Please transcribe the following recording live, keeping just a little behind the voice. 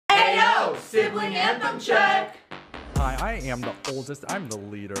Sibling anthem check! Hi, I am the oldest, I'm the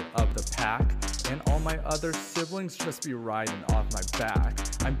leader of the pack, and all my other siblings just be riding off my back.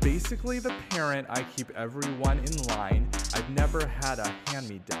 I'm basically the parent, I keep everyone in line. I've never had a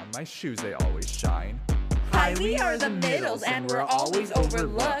hand-me-down, my shoes they always shine. Hi, we are the middles and we're always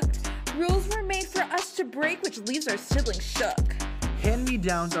overlooked. Rules were made for us to break, which leaves our siblings shook.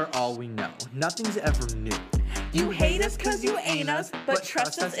 Hand-me-downs are all we know, nothing's ever new. You hate us cause you ain't us, but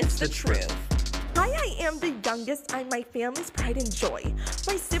trust us, it's the truth. Hi, I am the youngest, I'm my family's pride and joy.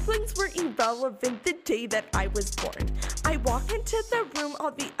 My siblings were irrelevant the day that I was born. I walk into the room,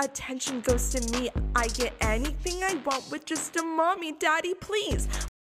 all the attention goes to me. I get anything I want with just a mommy, daddy, please.